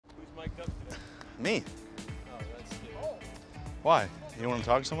Me. Oh, that's good. Why? You want to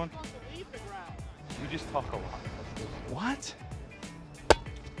talk to someone? You just talk a lot. What?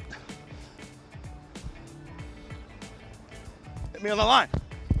 Hit me on the line.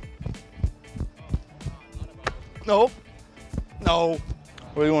 No. No.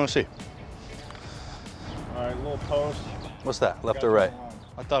 What do you want to see? All right, little post. What's that? Left or right?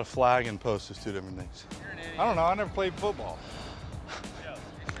 I thought a flag and post is two different things. I don't know. I never played football.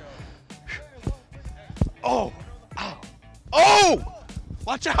 Oh! Ow! Oh!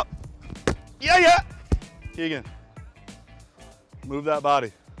 Watch out! Yeah, yeah! Keegan, move that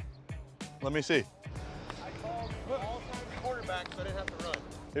body. Let me see. I called all-time quarterback, so I didn't have to run.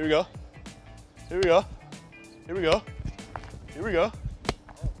 Here we go. Here we go. Here we go. Here we go.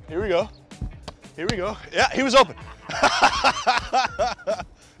 Here we go. Here we go. Yeah, he was open.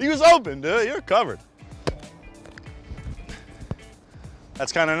 He was open, dude. You're covered.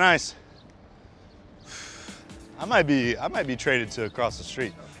 That's kind of nice. I might be traded to across the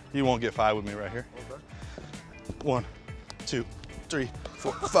street. You won't get 5 with me right here. Okay. 1, 2, 3,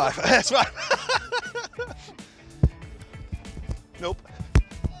 4, 5. That's fine. Nope.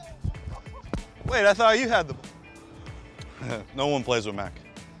 Wait, I thought you had the. No one plays with Mac.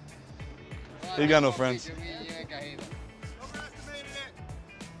 He got no friends.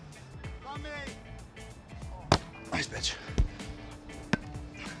 Nice bitch.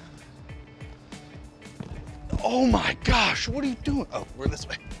 Oh my gosh, what are you doing? Oh, we're this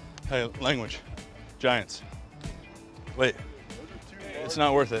way. Hey, language. Giants. Wait. It's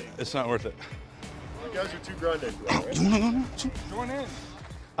not worth it. It's not worth it. You guys are too grande for that, right? No. Join in.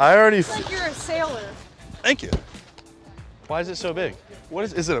 I already. It's like you're a sailor. Thank you. Why is it so big? What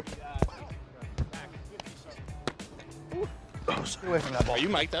is it? Oh, stay away from that ball. Are you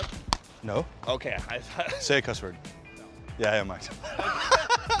mic'd up? No. Okay. Say a cuss word. Yeah, I am mic'd.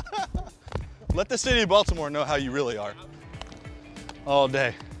 Let the city of Baltimore know how you really are. All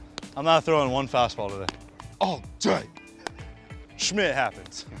day. I'm not throwing one fastball today. All day. Schmidt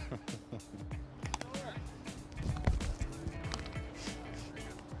happens.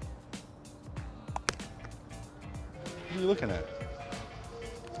 What are you looking at?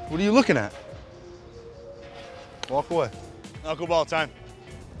 What are you looking at? Walk away. Knuckleball time.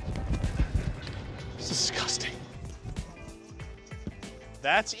 It's disgusting.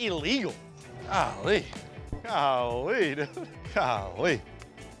 That's illegal. Golly. Golly, dude. Golly.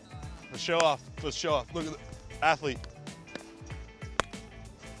 Let's show off. Let's show off. Look at the athlete.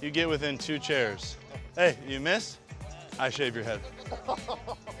 You get within 2 chairs. Hey, you miss? I shave your head.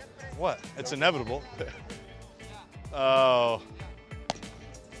 What? It's inevitable. Oh.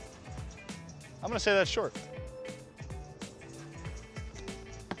 I'm gonna say that's short.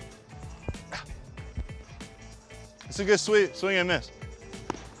 It's a good swing and miss.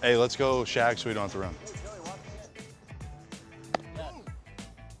 Hey, let's go shag so we don't have to run.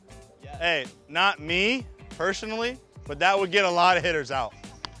 Hey, not me personally, but that would get a lot of hitters out.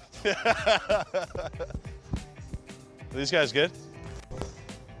 Are these guys good?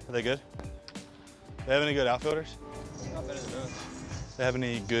 Are they good? They have any good outfielders? Not better than us. They have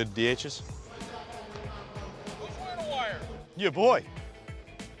any good DHs? Yeah, boy.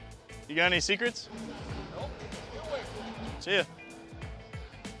 You got any secrets? Nope. See ya.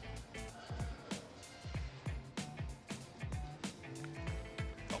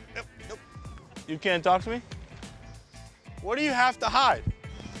 Oh, nope. You can't talk to me? What do you have to hide?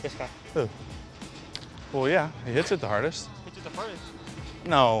 This guy. Who? Well, yeah, he hits it the hardest. Hit you the hardest.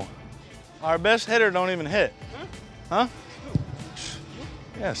 No. Our best hitter don't even hit. Huh?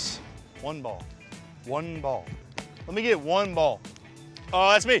 Yes. 1 ball. 1 ball. Let me get 1 ball.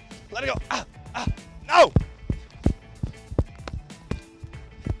 Oh, that's me. Let it go. Ah, ah, no!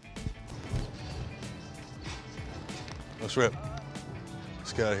 Let's rip.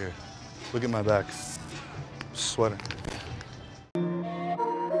 Let's get out of here. Look at my back. I'm sweating.